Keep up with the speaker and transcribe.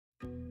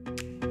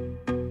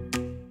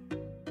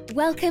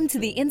Welcome to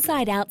the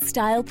Inside Out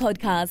Style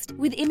podcast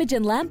with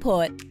Imogen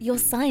Lamport, your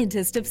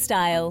scientist of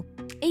style.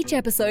 Each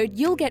episode,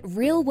 you'll get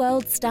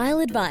real-world style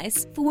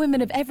advice for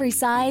women of every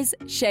size,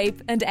 shape,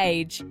 and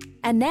age.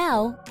 And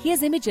now,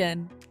 here's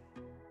Imogen.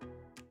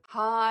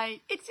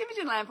 Hi, it's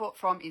Imogen Lamport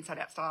from Inside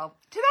Out Style.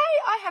 Today,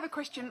 I have a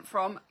question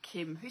from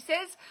Kim who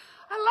says,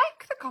 I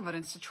lack the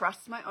confidence to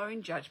trust my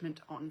own judgment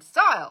on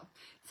style.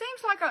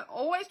 Seems like I'm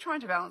always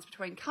trying to balance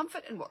between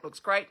comfort and what looks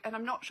great, and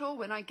I'm not sure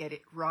when I get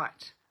it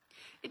right.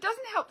 It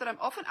doesn't help that I'm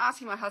often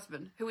asking my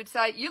husband, who would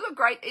say, you look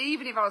great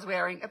even if I was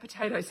wearing a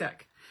potato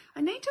sack.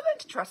 I need to learn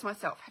to trust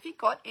myself. Have you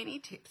got any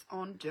tips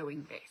on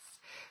doing this?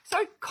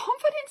 So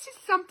confidence is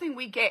something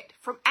we get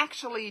from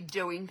actually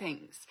doing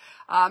things,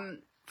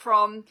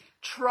 from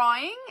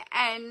trying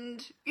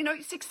and,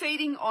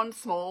 succeeding on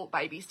small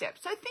baby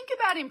steps. So think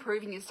about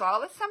improving your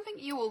style as something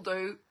you will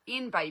do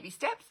in baby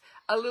steps,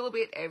 a little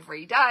bit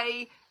every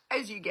day,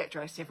 as you get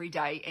dressed every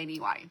day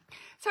anyway.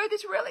 So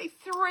there's really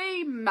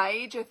three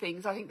major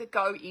things I think that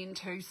go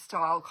into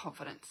style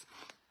confidence.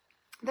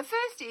 The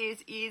first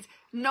is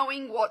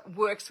knowing what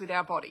works with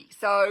our body.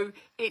 So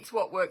it's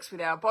what works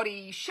with our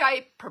body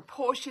shape,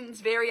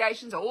 proportions,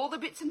 variations, all the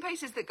bits and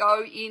pieces that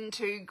go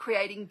into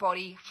creating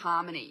body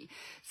harmony.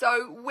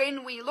 So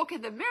when we look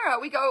in the mirror,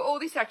 we go, oh,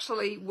 this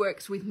actually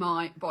works with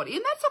my body.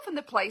 And that's often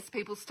the place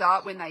people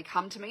start when they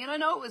come to me. And I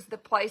know it was the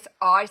place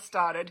I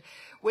started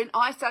when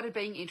I started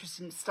being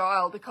interested in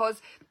style,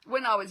 because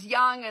when I was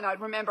young and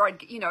I'd remember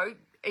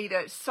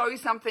either sew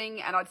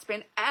something and I'd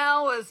spend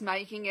hours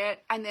making it,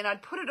 and then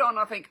I'd put it on,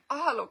 I think,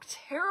 oh, I look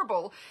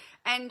terrible.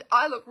 And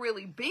I look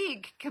really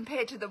big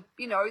compared to the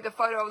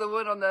photo of the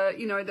woman on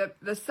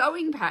the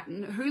sewing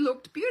pattern who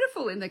looked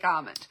beautiful in the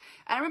garment.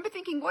 And I remember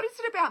thinking, what is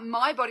it about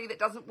my body that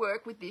doesn't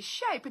work with this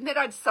shape? And then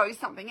I'd sew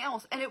something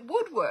else and it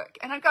would work.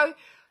 And I'd go,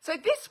 so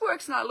this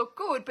works and I look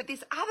good, but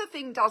this other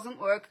thing doesn't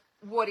work.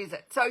 What is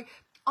it? So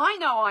I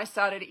know I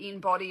started in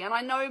body, and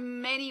I know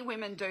many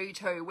women do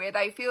too, where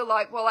they feel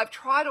like, well, I've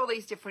tried all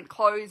these different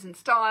clothes and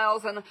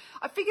styles, and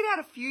I figured out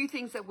a few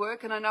things that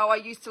work. And I know I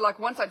used to,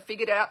 once I'd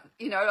figured out,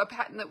 a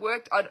pattern that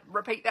worked, I'd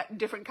repeat that in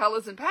different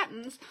colors and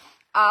patterns.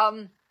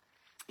 But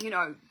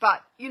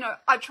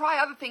I try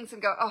other things and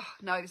go, oh,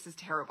 no, this is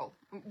terrible.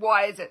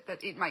 Why is it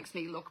that it makes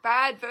me look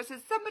bad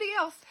versus somebody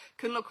else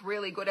can look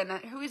really good, and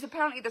who is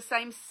apparently the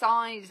same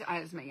size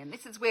as me? And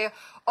this is where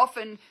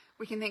often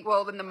we can think,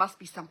 well, then there must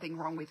be something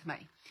wrong with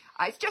me.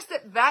 It's just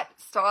that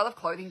style of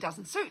clothing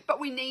doesn't suit, but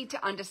we need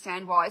to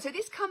understand why. So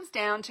this comes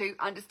down to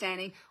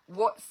understanding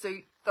what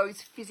suit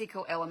those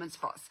physical elements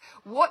for us.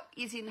 What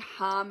is in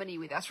harmony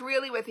with us?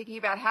 Really, we're thinking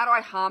about, how do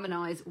I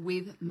harmonize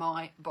with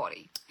my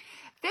body?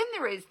 Then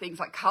there is things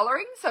like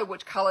colouring, so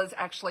which colours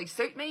actually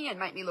suit me and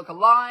make me look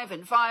alive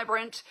and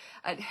vibrant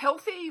and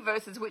healthy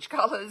versus which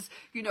colours,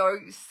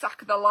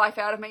 suck the life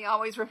out of me. I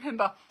always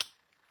remember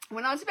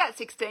when I was about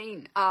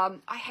 16, I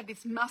had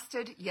this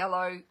mustard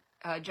yellow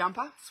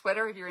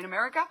sweater if you're in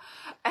America,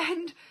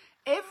 and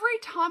every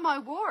time I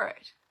wore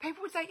it,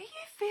 people would say, are you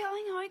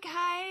feeling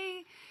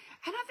okay?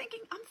 And I'm thinking,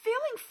 I'm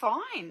feeling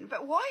fine,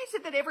 but why is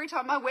it that every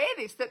time I wear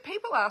this that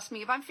people ask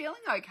me if I'm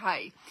feeling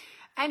okay?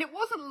 And it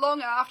wasn't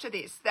long after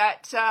this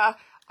that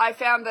I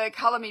found the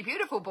Colour Me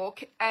Beautiful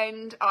book,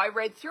 and I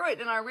read through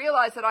it and I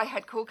realised that I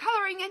had cool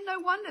colouring, and no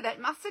wonder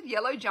that mustard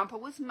yellow jumper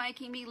was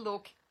making me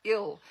look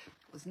ill.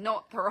 It was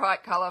not the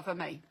right colour for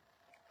me.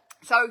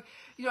 So,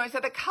 so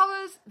the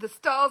colours, the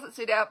styles that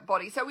suit our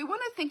body. So we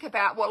want to think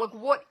about,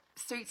 what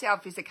suits our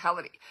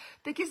physicality,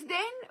 because then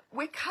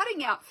we're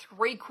cutting out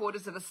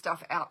 3/4 of the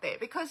stuff out there,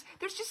 because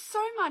there's just so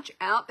much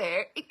out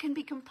there. It can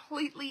be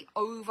completely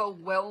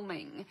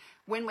overwhelming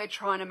when we're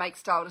trying to make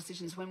style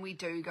decisions when we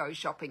do go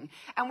shopping,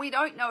 and we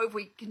don't know if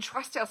we can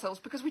trust ourselves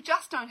because we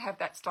just don't have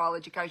that style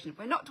education.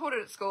 We're not taught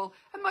it at school,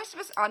 and most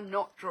of us are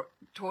not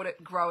taught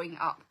it growing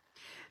up.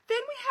 Then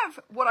we have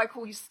what I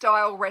call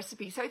style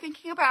recipe. So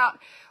thinking about,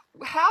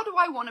 how do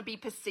I want to be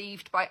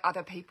perceived by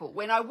other people?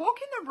 When I walk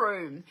in the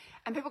room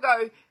and people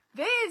go,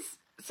 there's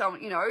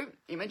someone,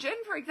 Imogen,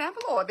 for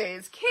example, or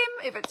there's Kim,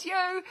 if it's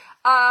you,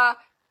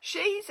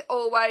 she's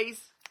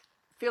always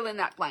fill in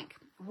that blank.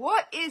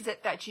 What is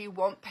it that you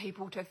want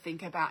people to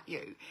think about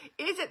you?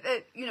 Is it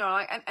that,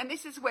 and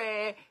this is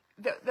where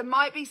there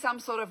might be some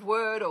sort of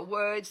word or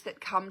words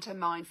that come to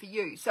mind for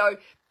you. So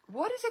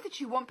what is it that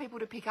you want people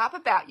to pick up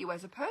about you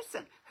as a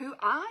person? Who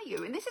are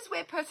you? And this is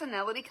where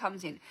personality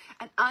comes in,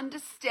 and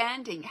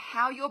understanding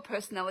how your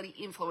personality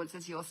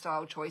influences your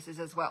style choices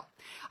as well.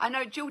 I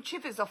know Jill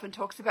Chivers often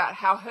talks about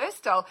how her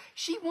style,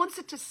 she wants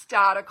it to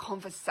start a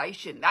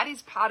conversation. That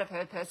is part of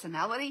her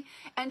personality,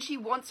 and she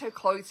wants her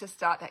clothes to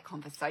start that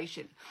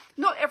conversation.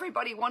 Not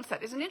everybody wants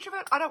that. As an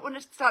introvert, I don't want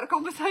to start a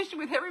conversation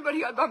with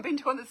everybody I bump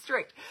into on the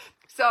street.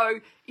 So,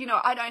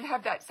 I don't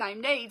have that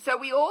same need. So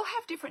we all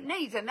have different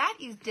needs, and that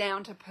is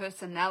down to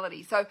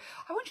personality. So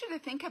I want you to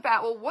think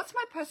about, well, what's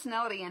my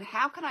personality and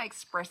how can I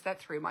express that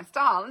through my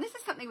style? And this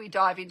is something we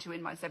dive into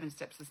in my 7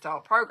 Steps to Style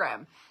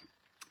program,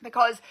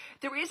 because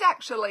there is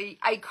actually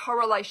a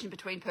correlation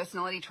between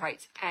personality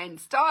traits and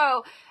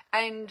style.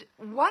 And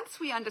once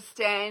we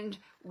understand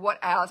what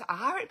ours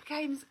are, it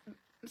becomes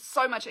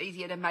so much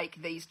easier to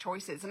make these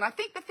choices. And I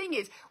think the thing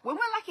is, when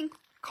we're lacking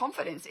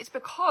confidence, it's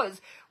because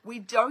we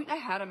don't know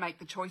how to make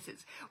the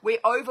choices. We're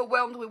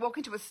overwhelmed. We walk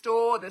into a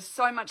store, there's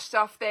so much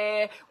stuff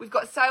there. We've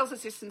got sales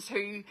assistants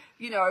who,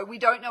 we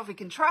don't know if we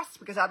can trust,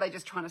 because are they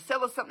just trying to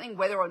sell us something,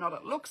 whether or not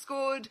it looks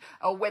good,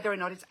 or whether or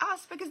not it's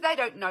us, because they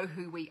don't know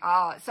who we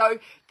are. So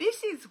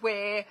this is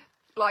where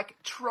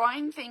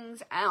trying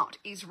things out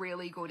is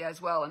really good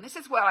as well. And this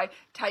is why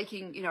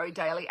taking,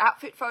 daily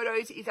outfit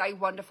photos is a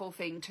wonderful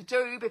thing to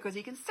do, because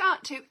you can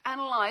start to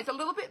analyze a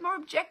little bit more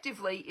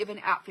objectively if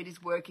an outfit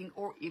is working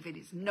or if it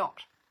is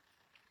not.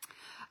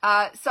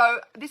 So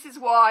this is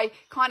why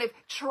kind of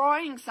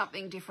trying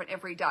something different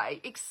every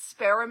day,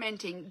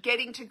 experimenting,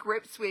 getting to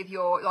grips with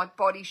your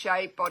body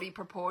shape, body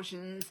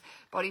proportions,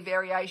 body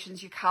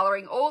variations, your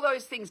coloring, all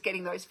those things,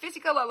 getting those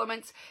physical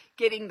elements,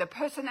 getting the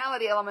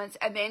personality elements,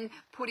 and then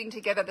putting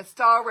together the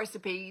style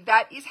recipe.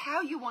 That is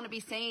how you want to be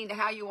seen,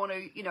 how you want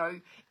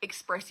to,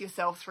 express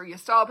yourself through your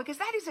style, because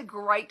that is a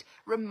great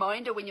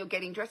reminder when you're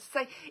getting dressed to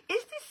say,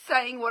 is this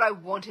saying what I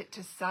want it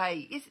to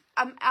say?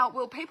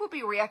 Will people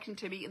be reacting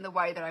to me in the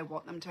way that I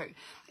want them to?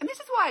 And this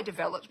is why I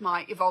developed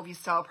my Evolve Your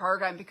Style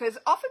program, because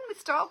often with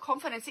style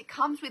confidence, it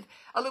comes with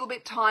a little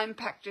bit time,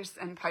 practice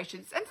and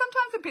patience, and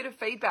sometimes a bit of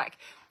feedback.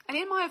 And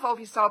in my Evolve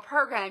Your Style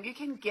program, you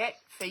can get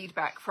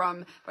feedback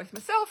from both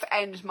myself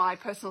and my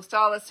personal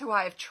stylists who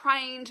I have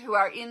trained, who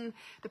are in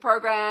the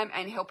program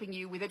and helping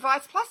you with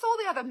advice, plus all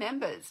the other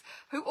members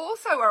who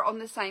also are on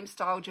the same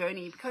style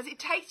journey, because it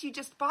takes you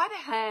just by the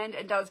hand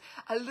and does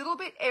a little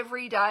bit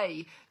every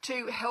day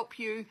to help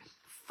you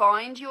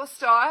find your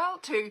style,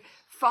 to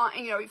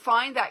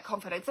find that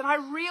confidence. And I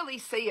really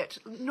see it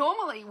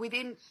normally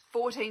within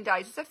 14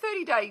 days. It's a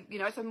 30-day,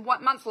 it's a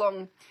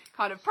month-long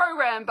kind of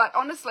program, but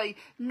honestly,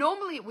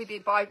 normally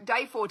by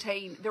day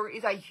 14, there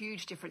is a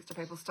huge difference to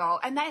people's style,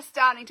 and they're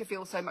starting to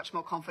feel so much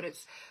more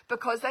confidence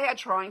because they are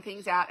trying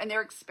things out and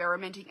they're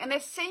experimenting and they're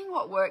seeing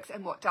what works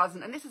and what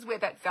doesn't. And this is where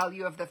that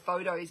value of the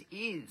photos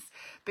is,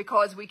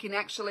 because we can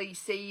actually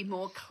see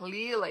more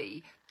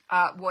clearly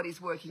what is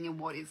working and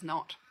what is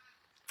not.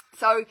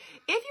 So if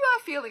you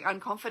are feeling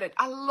unconfident,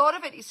 a lot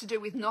of it is to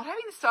do with not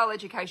having the style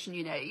education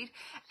you need,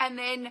 and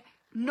then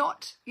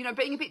not,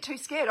 being a bit too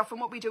scared. Often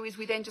what we do is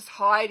we then just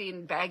hide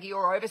in baggy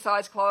or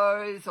oversized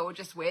clothes, or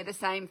just wear the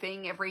same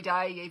thing every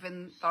day,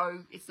 even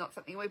though it's not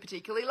something we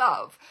particularly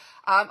love.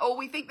 Or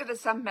we think that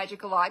there's some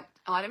magical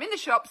item in the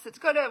shops that's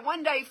going to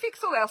one day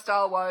fix all our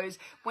style woes,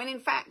 when in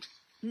fact,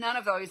 none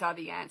of those are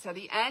the answer.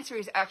 The answer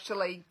is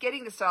actually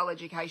getting the style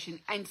education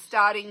and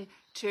starting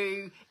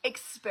to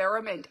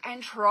experiment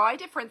and try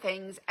different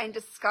things and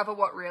discover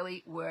what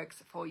really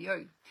works for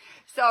you.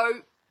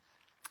 So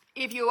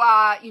if you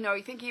are,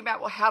 thinking about,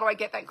 well, how do I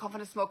get that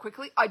confidence more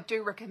quickly? I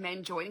do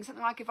recommend joining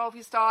something like Evolve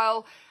Your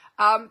Style,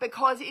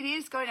 because it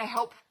is going to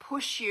help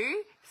push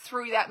you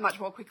through that much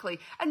more quickly.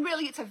 And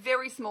really, it's a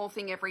very small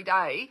thing every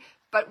day,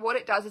 but what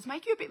it does is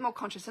make you a bit more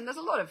conscious. And there's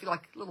a lot of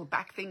little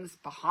back things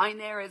behind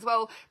there as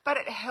well, but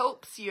it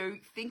helps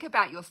you think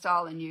about your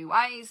style in new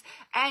ways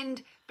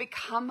and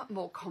become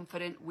more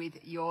confident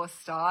with your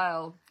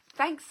style.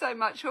 Thanks so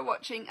much for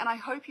watching, and I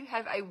hope you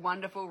have a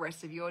wonderful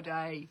rest of your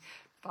day.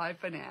 Bye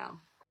for now.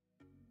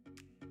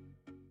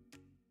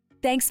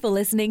 Thanks for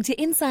listening to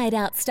Inside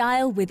Out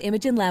Style with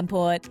Imogen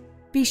Lamport.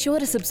 Be sure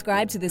to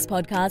subscribe to this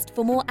podcast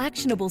for more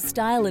actionable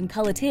style and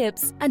colour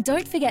tips, and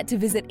don't forget to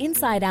visit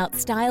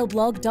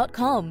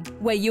InsideOutStyleBlog.com,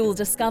 where you'll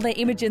discover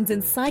Imogen's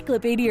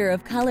encyclopedia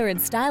of colour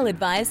and style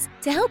advice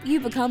to help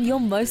you become your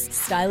most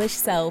stylish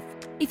self.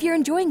 If you're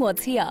enjoying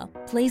what's here,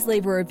 please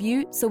leave a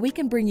review so we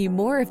can bring you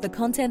more of the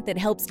content that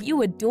helps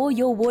you adore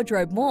your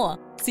wardrobe more,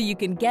 so you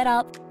can get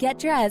up, get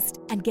dressed,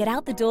 and get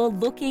out the door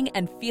looking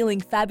and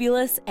feeling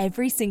fabulous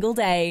every single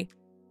day.